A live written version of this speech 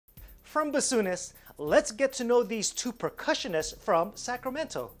From bassoonists, let's get to know these two percussionists from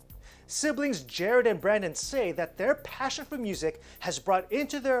Sacramento. Siblings Jared and Brandon say that their passion for music has brought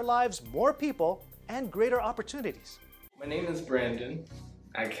into their lives more people and greater opportunities. My name is Brandon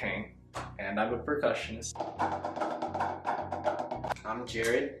Agcang, and I'm a percussionist. I'm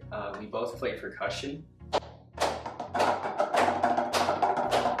Jared. We both play percussion.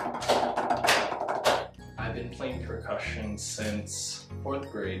 I've been playing percussion since 4th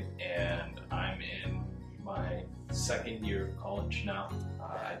grade, and I'm in my 2nd year of college now.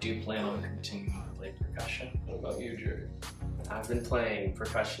 I do plan on continuing to play percussion. What about you, Jared? I've been playing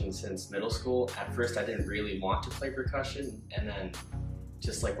percussion since middle school. At first I didn't really want to play percussion, and then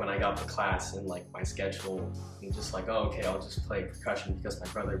just like when I got the class and like my schedule, I'm just like, oh, okay, I'll just play percussion because my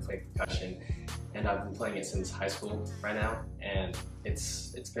brother played percussion, and I've been playing it since high school right now, and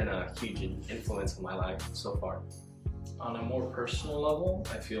it's been a huge influence on my life so far. On a more personal level,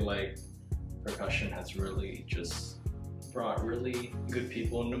 I feel like percussion has really just brought really good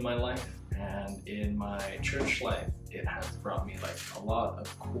people into my life, and in my church life, it has brought me like a lot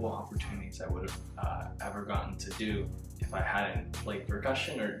of cool opportunities I would have ever gotten to do if I hadn't played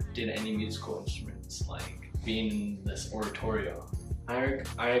percussion or did any musical instruments, like being in this oratorio.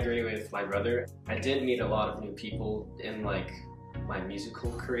 I agree with my brother. I did meet a lot of new people in like my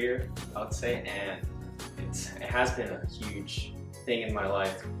musical career, I would say, and it has been a huge thing in my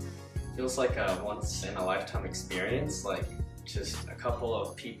life. Feels like a once in a lifetime experience, like just a couple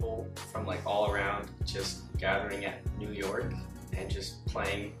of people from like all around just gathering at New York and just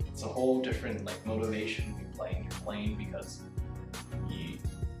playing. It's a whole different like motivation when you're playing. You're playing because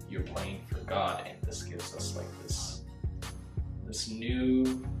you're playing for God, and this gives us like this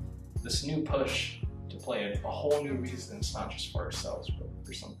new push to play a whole new reason. It's not just for ourselves, but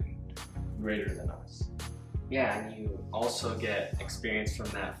for something greater than us. Yeah, and you also get experience from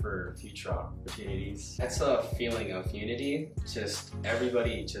that for future opportunities. That's a feeling of unity. Just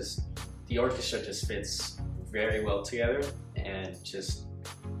everybody, the orchestra just fits very well together, and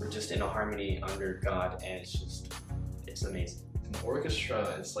we're just in a harmony under God, and it's amazing. An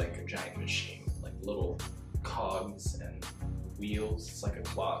orchestra is like a giant machine, like little cogs and wheels. It's like a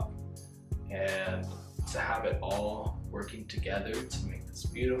clock, and to have it all working together to make this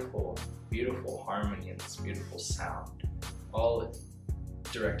beautiful harmony and this beautiful sound, all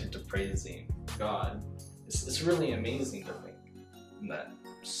directed to praising God. It's really amazing to think that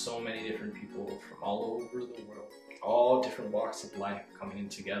so many different people from all over the world, all different walks of life, coming in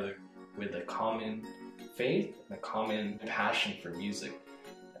together with a common faith and a common passion for music,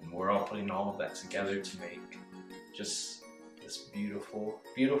 and we're all putting all of that together to make just this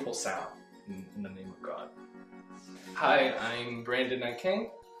beautiful sound in the name of God. Hi, I'm Brandon Agcang.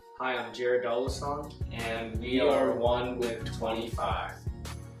 Hi, I'm Jared Dalusong, and we are one with 25.